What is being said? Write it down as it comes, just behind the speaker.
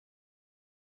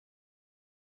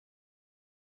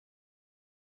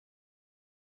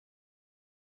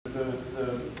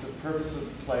The purpose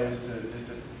of the play is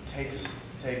to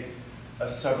take a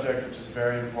subject which is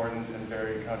very important and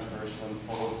very controversial and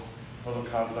full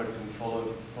of conflict and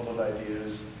full of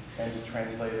ideas, and to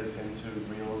translate it into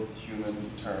real human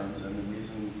terms. And the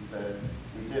reason that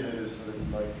we did it is so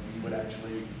that we would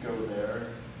actually go there,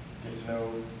 get to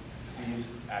know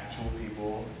these actual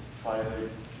people, try to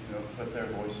put their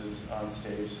voices on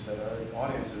stage so that our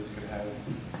audiences could have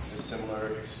a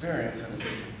similar experience, and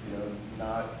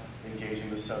not engaging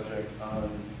the subject on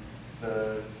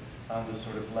the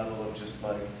sort of level of just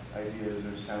like ideas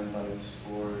or sound bites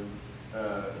or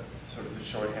sort of the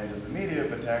shorthand of the media,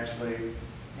 but to actually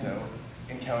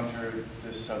encounter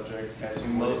this subject as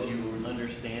you would if you were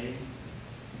understanding.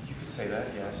 You could say that,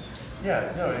 yes.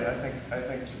 Yeah, no, I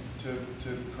think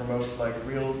to promote like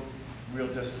real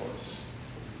discourse,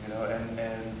 and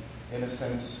in a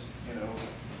sense,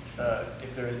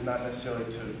 if there is not necessarily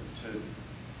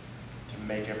to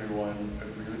make everyone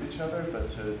agree with each other, but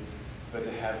to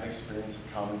have an experience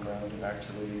of common ground of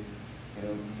actually,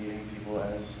 meeting people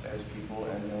as people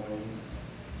and knowing,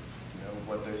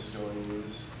 what their story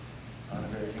is on a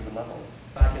very human level.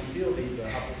 I can feel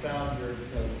how profound your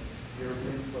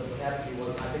what happened to you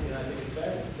was. I think it's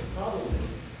fabulous. The problem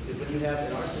is when you have,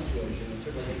 in our situation, and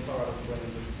certainly in Colorado's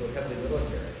is so heavily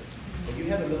military, when you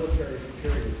have a military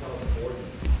superior tell a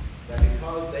subordinate that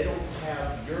because they don't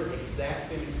have your exact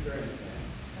same experience, man,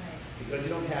 because you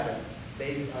don't have it,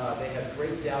 they have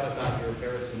great doubt about your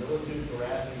verisimilitude,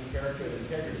 veracity, character, and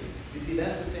integrity. You see,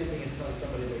 that's the same thing as telling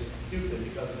somebody they're stupid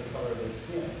because of the color of their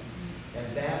skin. And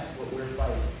that's what we're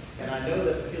fighting. And I know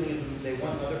that the feeling is they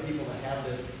want other people to have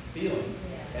this feeling.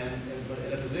 And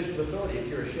in a position of authority, if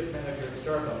you're a shift manager at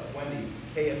Starbucks, Wendy's,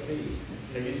 KFC,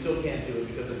 you still can't do it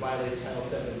because it violates Title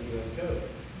VII of the U.S. Code.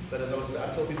 But as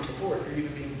I've told people before, if you're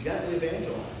even being gently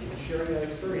evangelized, even sharing that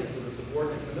experience with a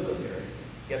subordinate in the military,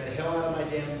 get the hell out of my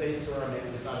damn face, sir,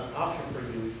 it's not an option for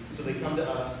you. So they come to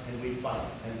us and we fight.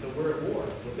 And so we're at war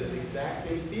with this exact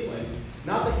same feeling.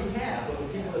 Not that you have, but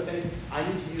with people that think, I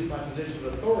need to use my position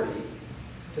of authority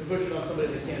to push it on somebody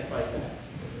that can't fight back.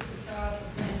 This is a sorrowful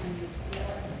thing when you feel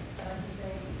it, like you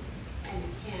say, and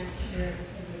you can't share it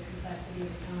because of the complexity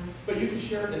of times. But you can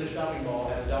share it in a shopping mall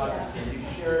at a Dodgers game. You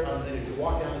can share it if you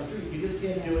walk down the street. You just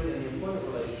can't do it in the employment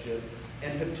relationship,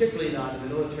 and particularly not in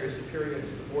the military superior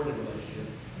to subordinate relationship.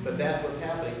 But that's what's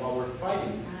happening while we're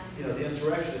fighting. The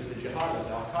insurrectionists, the jihadists,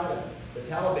 Al-Qaeda, the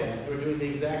Taliban, who are doing the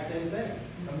exact same thing.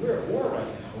 And we're at war right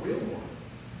now, a real war.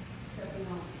 Except we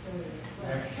won't kill you.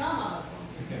 Well, some of us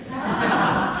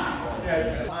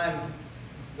won't.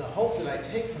 The hope that I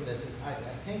take from this is I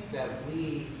think that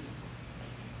we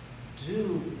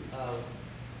do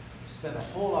spend a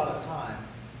whole lot of time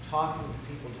talking to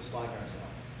people just like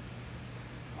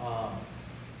ourselves.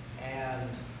 And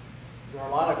there are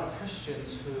a lot of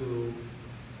Christians who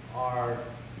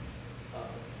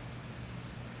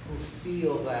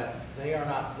feel that they are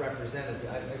not represented.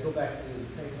 I go back to the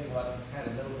same thing about this kind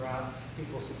of middle ground.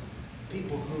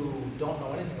 People who don't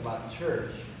know anything about the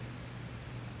church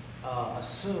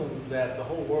assume that the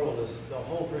whole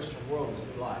Christian world is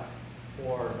New Life,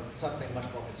 or something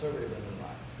much more conservative than New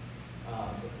Life.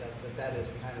 That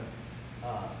is kind of,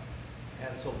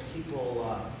 and so people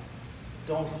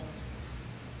don't.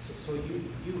 So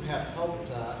you have helped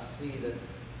us see that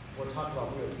we're talking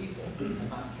about real people and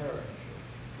not caricatures.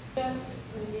 Just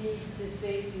need to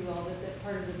say to you all that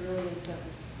part of the brilliance of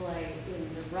this play in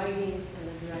the writing and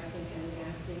the directing and the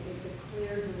acting is the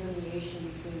clear delineation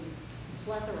between this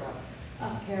plethora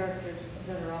of characters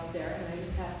that are up there, and I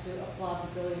just have to applaud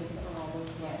the brilliance on all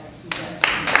those levels.